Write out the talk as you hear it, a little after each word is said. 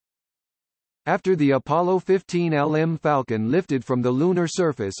After the Apollo 15 LM Falcon lifted from the lunar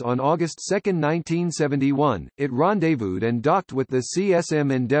surface on August 2, 1971, it rendezvoused and docked with the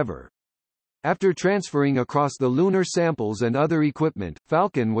CSM Endeavour. After transferring across the lunar samples and other equipment,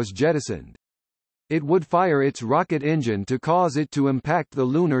 Falcon was jettisoned. It would fire its rocket engine to cause it to impact the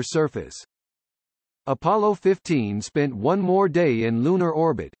lunar surface. Apollo 15 spent one more day in lunar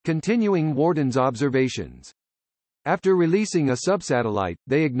orbit, continuing Worden's observations. After releasing a subsatellite,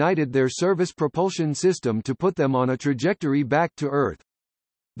 they ignited their service propulsion system to put them on a trajectory back to Earth.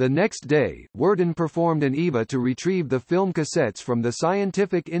 The next day, Worden performed an EVA to retrieve the film cassettes from the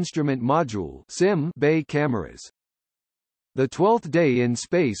Scientific Instrument Module (SIM) bay cameras. The 12th day in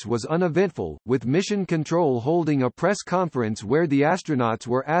space was uneventful, with Mission Control holding a press conference where the astronauts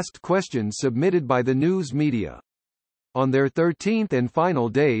were asked questions submitted by the news media. On their 13th and final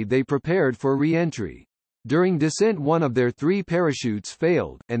day they prepared for re-entry. During descent one of their 3 parachutes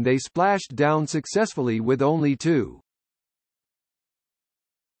failed, and they splashed down successfully with only 2.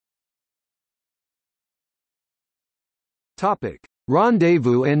 Topic: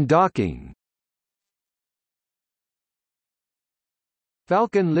 Rendezvous and docking.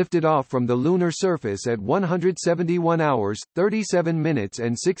 Falcon lifted off from the lunar surface at 171 hours, 37 minutes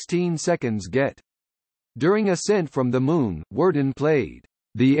and 16 seconds get. During ascent from the Moon, Worden played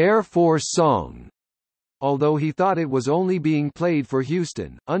the Air Force song. Although he thought it was only being played for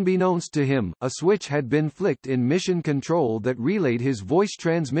Houston, unbeknownst to him, a switch had been flicked in Mission Control that relayed his voice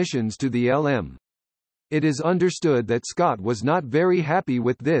transmissions to the LM. It is understood that Scott was not very happy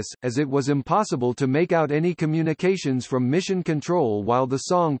with this, as it was impossible to make out any communications from Mission Control while the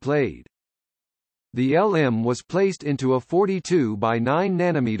song played. The LM was placed into a 42 by 9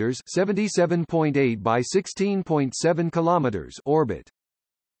 nanometers (77.8 by 16.7 kilometers) orbit.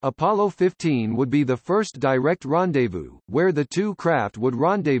 Apollo 15 would be the first direct rendezvous, where the 2 craft would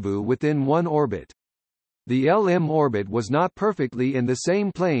rendezvous within one orbit. The LM orbit was not perfectly in the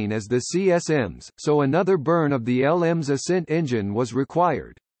same plane as the CSM's, so another burn of the LM's ascent engine was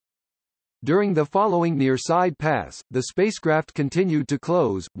required. During the following near-side pass, the spacecraft continued to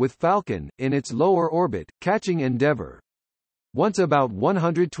close, with Falcon, in its lower orbit, catching Endeavour. Once about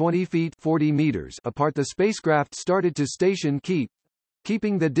 120 feet 40 meters apart, the spacecraft started to station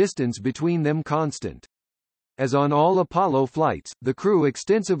keeping the distance between them constant. As on all Apollo flights, the crew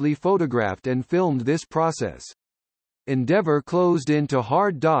extensively photographed and filmed this process. Endeavour closed in to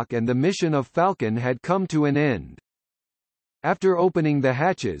hard dock and the mission of Falcon had come to an end. After opening the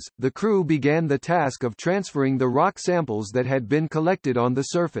hatches, the crew began the task of transferring the rock samples that had been collected on the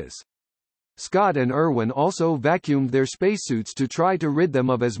surface. Scott and Irwin also vacuumed their spacesuits to try to rid them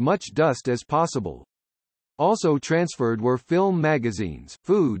of as much dust as possible. Also transferred were film magazines,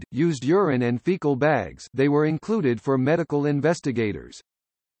 food, used urine and fecal bags. They were included for medical investigators.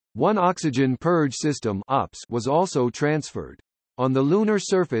 One oxygen purge system (OPS) was also transferred. On the lunar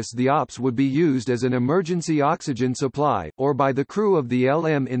surface the OPS would be used as an emergency oxygen supply, or by the crew of the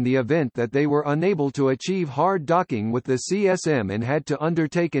LM in the event that they were unable to achieve hard docking with the CSM and had to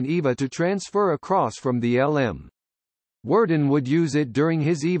undertake an EVA to transfer across from the LM. Worden would use it during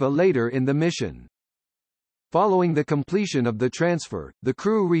his EVA later in the mission. Following the completion of the transfer, the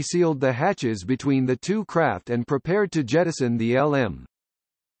crew resealed the hatches between the 2 craft and prepared to jettison the LM.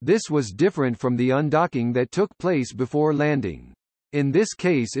 This was different from the undocking that took place before landing. In this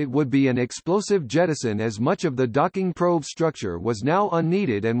case it would be an explosive jettison as much of the docking probe structure was now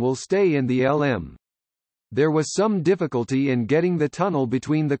unneeded and will stay in the LM. There was some difficulty in getting the tunnel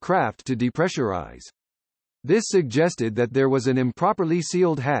between the craft to depressurize. This suggested that there was an improperly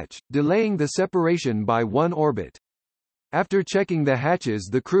sealed hatch, delaying the separation by one orbit. After checking the hatches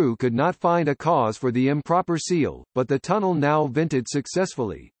the crew could not find a cause for the improper seal, but the tunnel now vented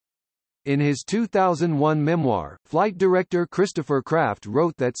successfully. In his 2001 memoir, flight director Christopher Kraft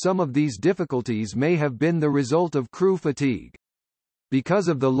wrote that some of these difficulties may have been the result of crew fatigue. Because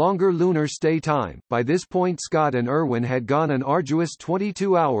of the longer lunar stay time, by this point Scott and Irwin had gone an arduous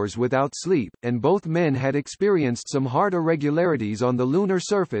 22 hours without sleep, and both men had experienced some hard irregularities on the lunar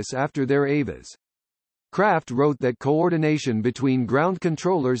surface after their EVAs. Kraft wrote that coordination between ground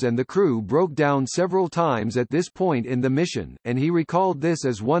controllers and the crew broke down several times at this point in the mission, and he recalled this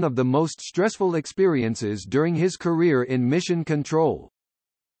as one of the most stressful experiences during his career in mission control.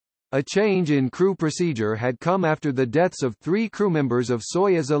 A change in crew procedure had come after the deaths of 3 crew members of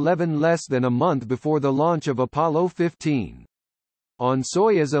Soyuz 11 less than a month before the launch of Apollo 15. On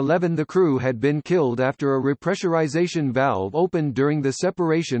Soyuz 11 the crew had been killed after a repressurization valve opened during the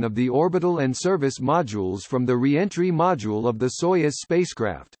separation of the orbital and service modules from the re-entry module of the Soyuz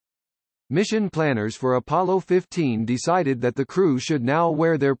spacecraft. Mission planners for Apollo 15 decided that the crew should now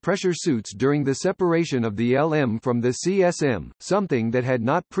wear their pressure suits during the separation of the LM from the CSM, something that had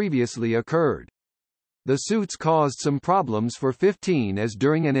not previously occurred. The suits caused some problems for 15 as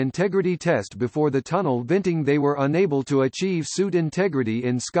during an integrity test before the tunnel venting they were unable to achieve suit integrity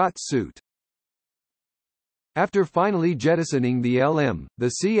in Scott's suit. After finally jettisoning the LM,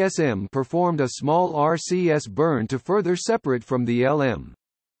 the CSM performed a small RCS burn to further separate from the LM.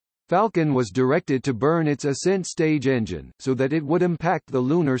 Falcon was directed to burn its ascent stage engine, so that it would impact the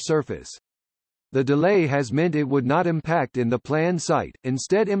lunar surface. The delay has meant it would not impact in the planned site,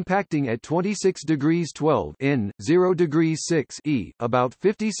 instead impacting at 26 degrees 12 in, 0 degrees 6 E, about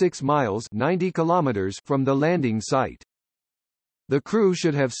 56 miles 90 kilometers from the landing site. The crew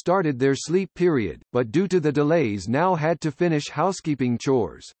should have started their sleep period, but due to the delays now had to finish housekeeping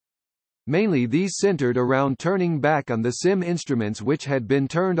chores. Mainly these centered around turning back on the SIM instruments which had been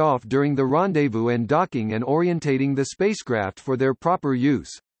turned off during the rendezvous and docking and orientating the spacecraft for their proper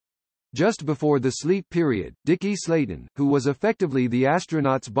use. Just before the sleep period, Dickie Slayton, who was effectively the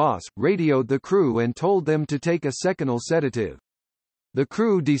astronauts' boss, radioed the crew and told them to take a seconal sedative. The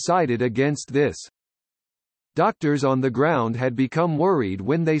crew decided against this. Doctors on the ground had become worried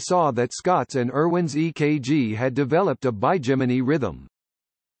when they saw that Scott's and Irwin's EKG had developed a bigeminy rhythm.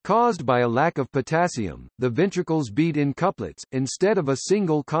 Caused by a lack of potassium, the ventricles beat in couplets, instead of a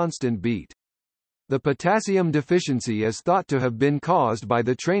single constant beat. The potassium deficiency is thought to have been caused by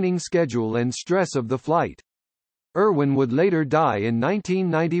the training schedule and stress of the flight. Irwin would later die in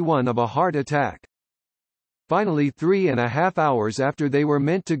 1991 of a heart attack. Finally, 3.5 hours after they were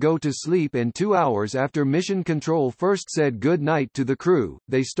meant to go to sleep and 2 hours after Mission Control first said good night to the crew,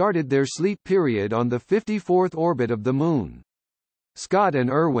 they started their sleep period on the 54th orbit of the Moon. Scott and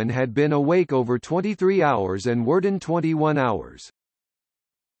Irwin had been awake over 23 hours and Worden 21 hours.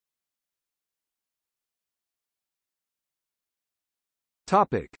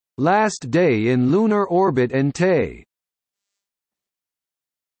 Topic: Last day in lunar orbit and TE.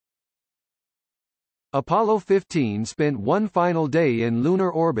 Apollo 15 spent one final day in lunar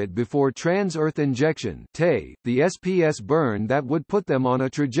orbit before trans-Earth injection (TE), the SPS burn that would put them on a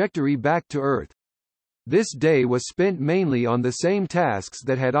trajectory back to Earth. This day was spent mainly on the same tasks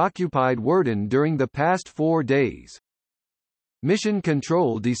that had occupied Worden during the past 4 days. Mission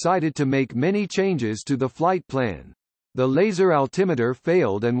Control decided to make many changes to the flight plan. The laser altimeter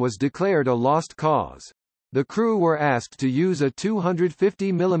failed and was declared a lost cause. The crew were asked to use a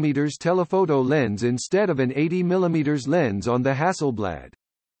 250 mm telephoto lens instead of an 80 mm lens on the Hasselblad.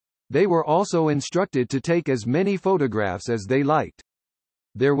 They were also instructed to take as many photographs as they liked.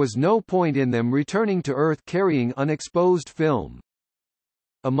 There was no point in them returning to Earth carrying unexposed film.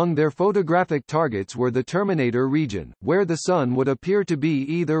 Among their photographic targets were the Terminator region, where the sun would appear to be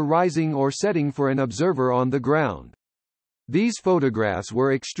either rising or setting for an observer on the ground. These photographs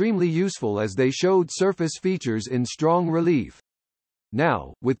were extremely useful as they showed surface features in strong relief.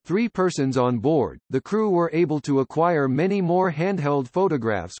 Now, with 3 persons on board, the crew were able to acquire many more handheld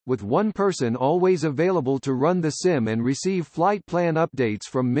photographs, with one person always available to run the sim and receive flight plan updates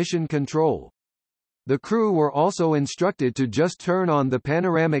from Mission Control. The crew were also instructed to just turn on the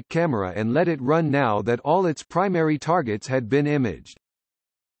panoramic camera and let it run now that all its primary targets had been imaged.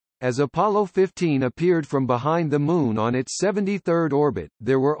 As Apollo 15 appeared from behind the Moon on its 73rd orbit,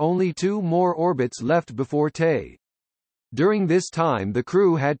 there were only 2 more orbits left before TE. During this time the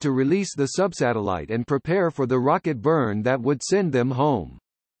crew had to release the subsatellite and prepare for the rocket burn that would send them home.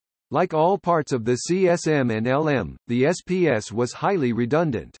 Like all parts of the CSM and LM, the SPS was highly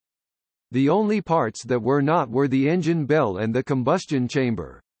redundant. The only parts that were not were the engine bell and the combustion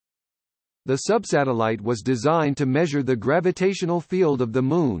chamber. The subsatellite was designed to measure the gravitational field of the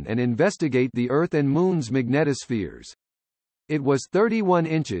Moon and investigate the Earth and Moon's magnetospheres. It was 31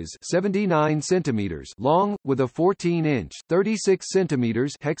 inches 79 centimeters long, with a 14-inch 36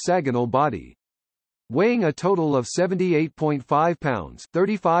 centimeters hexagonal body. Weighing a total of 78.5 pounds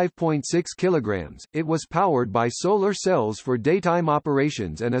 35.6 kilograms, it was powered by solar cells for daytime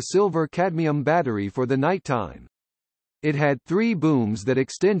operations and a silver-cadmium battery for the nighttime. It had 3 booms that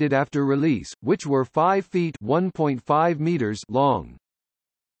extended after release, which were 5 feet 1.5 meters long.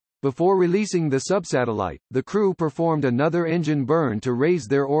 Before releasing the subsatellite, the crew performed another engine burn to raise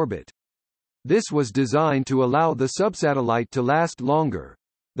their orbit. This was designed to allow the subsatellite to last longer.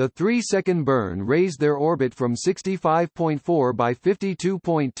 The 3-second burn raised their orbit from 65.4 by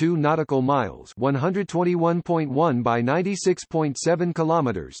 52.2 nautical miles, 121.1 by 96.7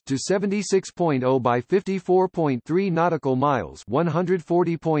 kilometers, to 76.0 by 54.3 nautical miles,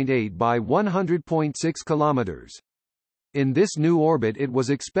 140.8 by 100.6 kilometers. In this new orbit it was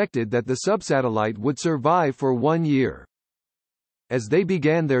expected that the subsatellite would survive for 1 year. As they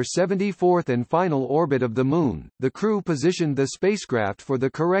began their 74th and final orbit of the Moon, the crew positioned the spacecraft for the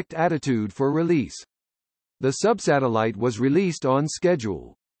correct attitude for release. The subsatellite was released on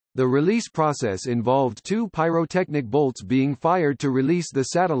schedule. The release process involved 2 pyrotechnic bolts being fired to release the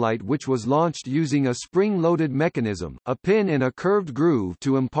satellite, which was launched using a spring-loaded mechanism, a pin in a curved groove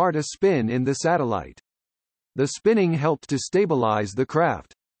to impart a spin in the satellite. The spinning helped to stabilize the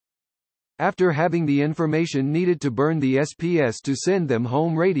craft. After having the information needed to burn the SPS to send them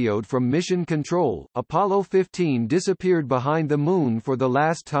home radioed from Mission Control, Apollo 15 disappeared behind the Moon for the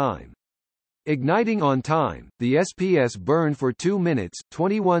last time. Igniting on time, the SPS burned for 2 minutes,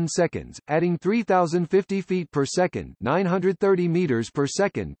 21 seconds, adding 3,050 feet per second, 930 meters per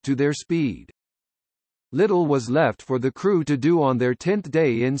second, to their speed. Little was left for the crew to do on their 10th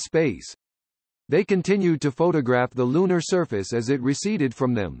day in space. They continued to photograph the lunar surface as it receded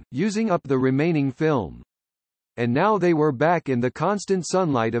from them, using up the remaining film. And now they were back in the constant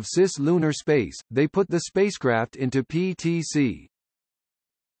sunlight of cis-lunar space. They put the spacecraft into PTC.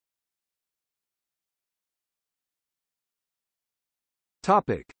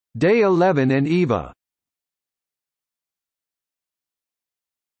 Topic: Day 11 and EVA.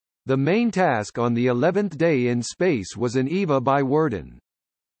 The main task on the 11th day in space was an EVA by Worden.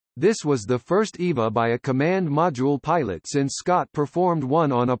 This was the first EVA by a command module pilot since Scott performed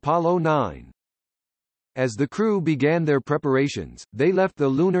one on Apollo 9. As the crew began their preparations, they left the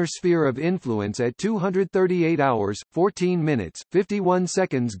lunar sphere of influence at 238 hours, 14 minutes, 51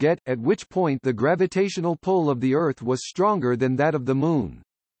 seconds get, at which point the gravitational pull of the Earth was stronger than that of the Moon.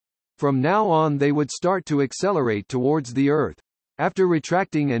 From now on they would start to accelerate towards the Earth. After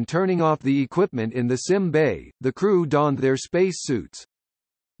retracting and turning off the equipment in the sim bay, the crew donned their space suits.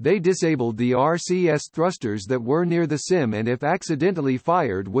 They disabled the RCS thrusters that were near the sim and if accidentally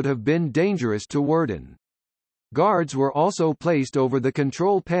fired would have been dangerous to Worden. Guards were also placed over the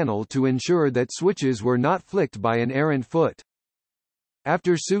control panel to ensure that switches were not flicked by an errant foot.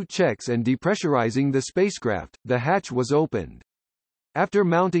 After suit checks and depressurizing the spacecraft, the hatch was opened. After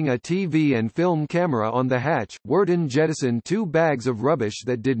mounting a TV and film camera on the hatch, Worden jettisoned 2 bags of rubbish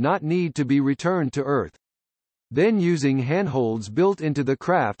that did not need to be returned to Earth. Then using handholds built into the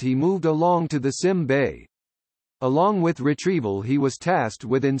craft he moved along to the sim bay. Along with retrieval he was tasked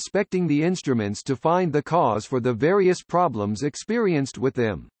with inspecting the instruments to find the cause for the various problems experienced with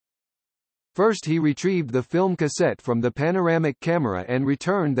them. First he retrieved the film cassette from the panoramic camera and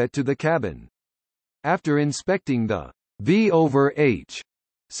returned that to the cabin. After inspecting the V/H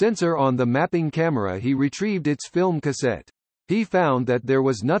sensor on the mapping camera he retrieved its film cassette. He found that there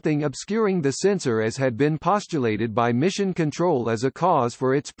was nothing obscuring the sensor as had been postulated by Mission Control as a cause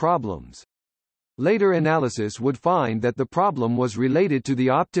for its problems. Later analysis would find that the problem was related to the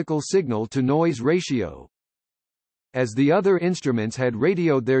optical signal-to-noise ratio. As the other instruments had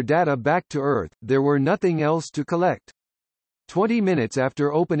radioed their data back to Earth, there were nothing else to collect. 20 minutes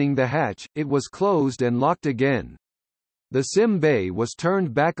after opening the hatch, it was closed and locked again. The sim bay was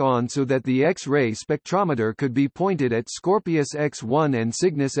turned back on so that the X-ray spectrometer could be pointed at Scorpius X1 and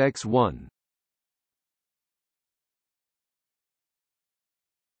Cygnus X1.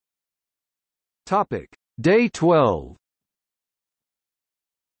 Topic: Day 12.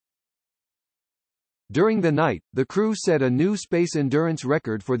 During the night, the crew set a new space endurance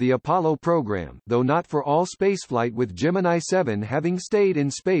record for the Apollo program, though not for all spaceflight, with Gemini 7 having stayed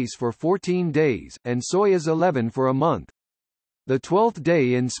in space for 14 days, and Soyuz 11 for a month. The 12th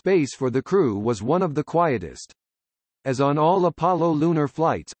day in space for the crew was one of the quietest. As on all Apollo lunar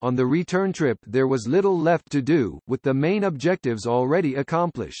flights, on the return trip there was little left to do, with the main objectives already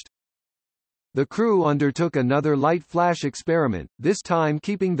accomplished. The crew undertook another light flash experiment, this time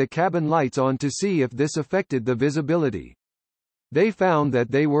keeping the cabin lights on to see if this affected the visibility. They found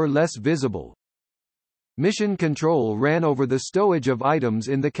that they were less visible. Mission Control ran over the stowage of items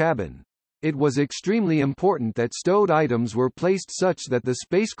in the cabin. It was extremely important that stowed items were placed such that the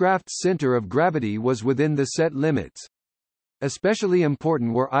spacecraft's center of gravity was within the set limits. Especially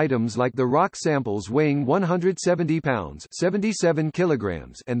important were items like the rock samples weighing 170 pounds 77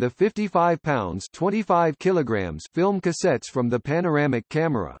 kilograms and the 55 pounds 25 kilograms film cassettes from the panoramic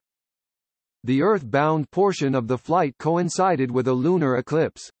camera. The Earth-bound portion of the flight coincided with a lunar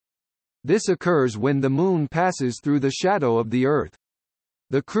eclipse. This occurs when the Moon passes through the shadow of the Earth.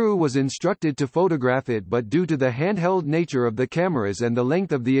 The crew was instructed to photograph it, but due to the handheld nature of the cameras and the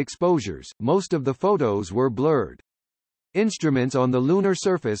length of the exposures, most of the photos were blurred. Instruments on the lunar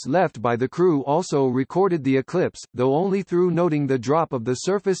surface left by the crew also recorded the eclipse, though only through noting the drop of the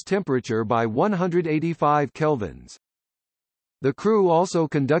surface temperature by 185 kelvins. The crew also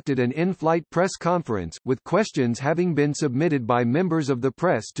conducted an in-flight press conference, with questions having been submitted by members of the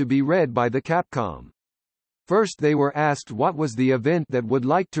press to be read by the Capcom. First they were asked what was the event that would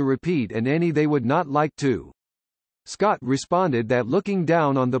like to repeat and any they would not like to. Scott responded that looking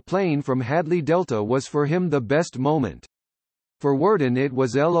down on the plane from Hadley Delta was for him the best moment. For Worden it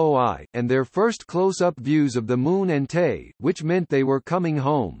was LOI, and their first close-up views of the Moon and Tay, which meant they were coming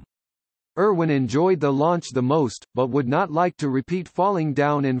home. Irwin enjoyed the launch the most, but would not like to repeat falling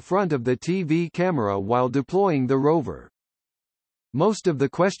down in front of the TV camera while deploying the rover. Most of the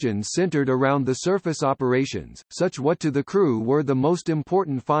questions centered around the surface operations, such what to the crew were the most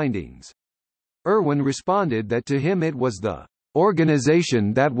important findings. Irwin responded that to him it was the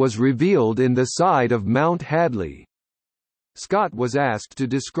organization that was revealed in the side of Mount Hadley. Scott was asked to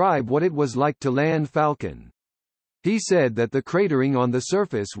describe what it was like to land Falcon. He said that the cratering on the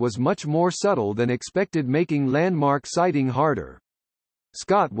surface was much more subtle than expected, making landmark sighting harder.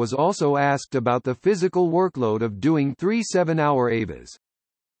 Scott was also asked about the physical workload of doing 3 7-hour AVAs.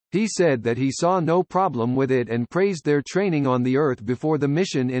 He said that he saw no problem with it and praised their training on the Earth before the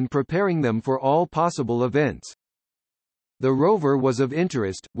mission in preparing them for all possible events. The rover was of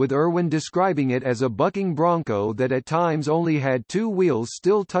interest, with Irwin describing it as a bucking bronco that at times only had 2 wheels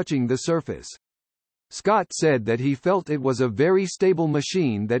still touching the surface. Scott said that he felt it was a very stable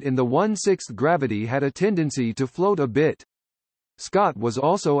machine that in the 1/6 gravity had a tendency to float a bit. Scott was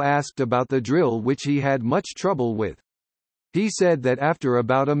also asked about the drill, which he had much trouble with. He said that after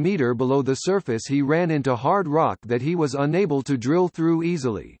about a meter below the surface he ran into hard rock that he was unable to drill through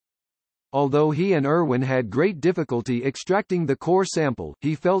easily. Although he and Irwin had great difficulty extracting the core sample,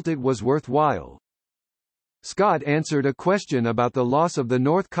 he felt it was worthwhile. Scott answered a question about the loss of the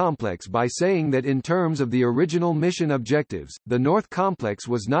North Complex by saying that in terms of the original mission objectives, the North Complex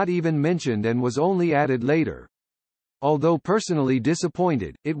was not even mentioned and was only added later. Although personally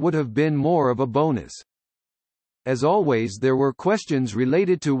disappointed, it would have been more of a bonus. As always, there were questions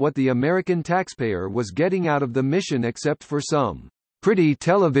related to what the American taxpayer was getting out of the mission except for some pretty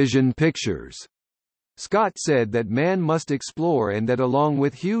television pictures. Scott said that man must explore and that along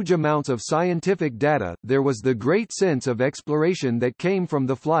with huge amounts of scientific data, there was the great sense of exploration that came from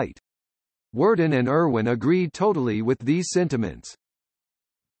the flight. Worden and Irwin agreed totally with these sentiments.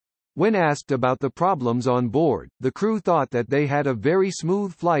 When asked about the problems on board, the crew thought that they had a very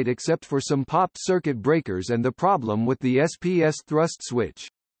smooth flight except for some popped circuit breakers and the problem with the SPS thrust switch.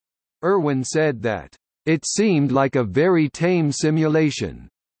 Irwin said that it seemed like a very tame simulation.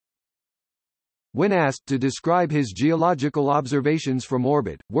 When asked to describe his geological observations from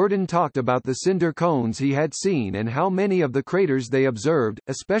orbit, Worden talked about the cinder cones he had seen and how many of the craters they observed,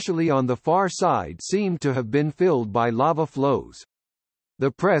 especially on the far side, seemed to have been filled by lava flows.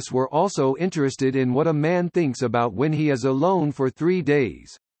 The press were also interested in what a man thinks about when he is alone for 3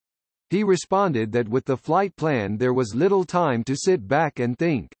 days. He responded that with the flight plan there was little time to sit back and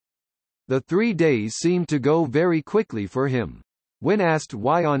think. The 3 days seemed to go very quickly for him. When asked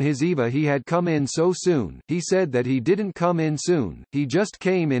why on his EVA he had come in so soon, he said that he didn't come in soon, he just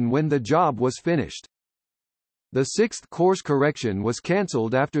came in when the job was finished. The 6th course correction was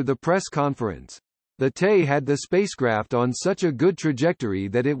cancelled after the press conference. The Tay had the spacecraft on such a good trajectory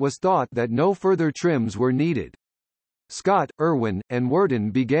that it was thought that no further trims were needed. Scott, Irwin, and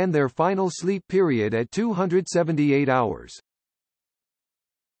Worden began their final sleep period at 278 hours.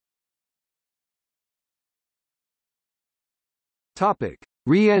 Topic: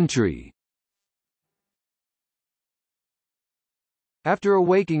 Reentry. After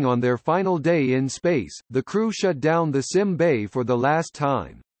awaking on their final day in space, the crew shut down the sim bay for the last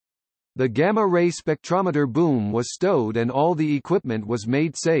time. The gamma-ray spectrometer boom was stowed and all the equipment was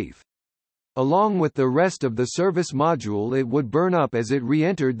made safe. Along with the rest of the service module, it would burn up as it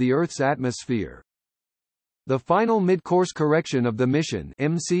re-entered the Earth's atmosphere. The final mid-course correction of the mission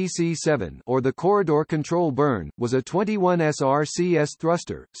MCC-7, or the corridor control burn, was a 21 SRCS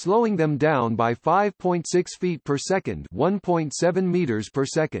thruster, slowing them down by 5.6 feet per second, 1.7 meters per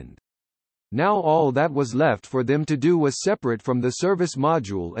second. Now all that was left for them to do was separate from the service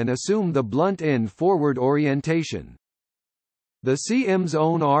module and assume the blunt end forward orientation. The CM's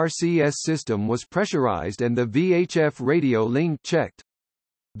own RCS system was pressurized and the VHF radio link checked.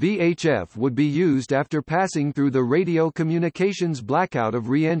 VHF would be used after passing through the radio communications blackout of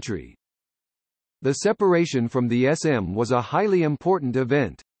reentry. The separation from the SM was a highly important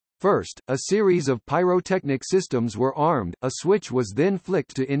event. First, a series of pyrotechnic systems were armed, a switch was then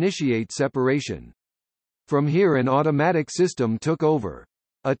flicked to initiate separation. From here an automatic system took over.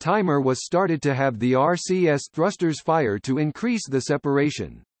 A timer was started to have the RCS thrusters fire to increase the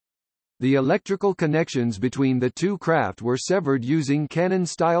separation. The electrical connections between the two craft were severed using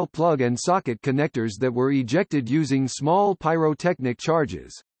cannon-style plug and socket connectors that were ejected using small pyrotechnic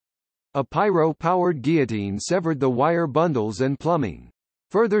charges. A pyro-powered guillotine severed the wire bundles and plumbing.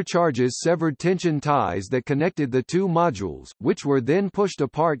 Further charges severed tension ties that connected the two modules, which were then pushed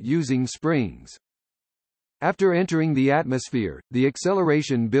apart using springs. After entering the atmosphere, the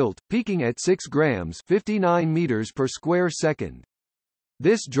acceleration built, peaking at 6 grams 59 meters per square second.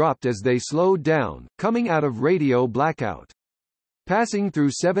 This dropped as they slowed down, coming out of radio blackout. Passing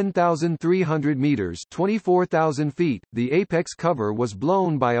through 7,300 meters 24,000 feet, the apex cover was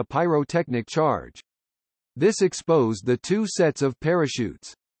blown by a pyrotechnic charge. This exposed the two sets of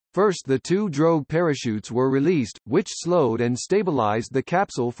parachutes. First, the two drogue parachutes were released, which slowed and stabilized the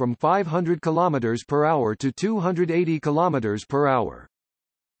capsule from 500 km per hour to 280 km per hour.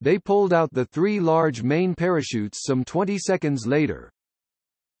 They pulled out the three large main parachutes some 20 seconds later.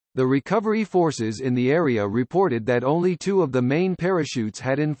 The recovery forces in the area reported that only two of the main parachutes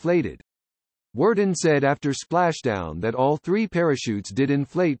had inflated. Worden said after splashdown that all three parachutes did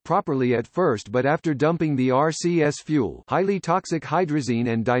inflate properly at first, but after dumping the RCS fuel, highly toxic hydrazine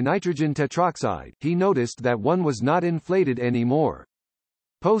and dinitrogen tetroxide, he noticed that one was not inflated anymore.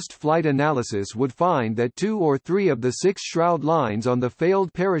 Post-flight analysis would find that 2 or 3 of the 6 shroud lines on the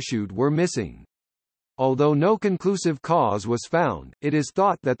failed parachute were missing. Although no conclusive cause was found, it is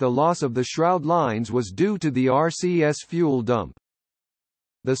thought that the loss of the shroud lines was due to the RCS fuel dump.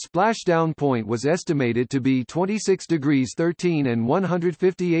 The splashdown point was estimated to be 26 degrees 13 and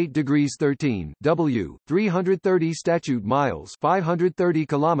 158 degrees 13 W, 330 statute miles 530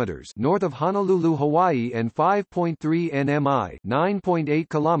 kilometers north of Honolulu, Hawaii, and 5.3 nmi 9.8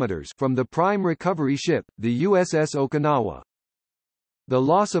 kilometers from the prime recovery ship, the USS Okinawa. The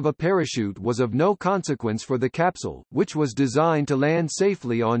loss of a parachute was of no consequence for the capsule, which was designed to land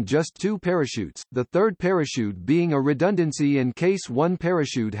safely on just 2 parachutes, the third parachute being a redundancy in case one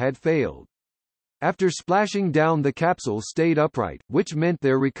parachute had failed. After splashing down, the capsule stayed upright, which meant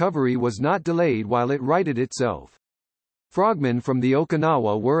their recovery was not delayed while it righted itself. Frogmen from the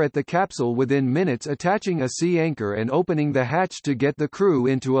Okinawa were at the capsule within minutes, attaching a sea anchor and opening the hatch to get the crew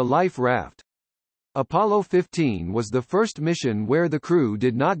into a life raft. Apollo 15 was the first mission where the crew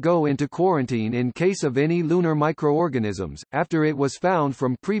did not go into quarantine in case of any lunar microorganisms, after it was found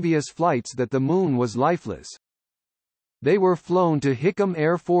from previous flights that the moon was lifeless. They were flown to Hickam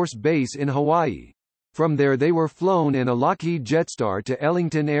Air Force Base in Hawaii. From there they were flown in a Lockheed Jetstar to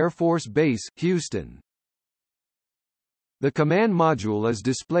Ellington Air Force Base, Houston. The command module is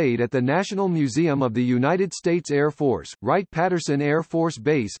displayed at the National Museum of the United States Air Force, Wright-Patterson Air Force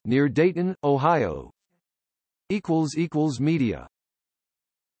Base, near Dayton, Ohio. == Media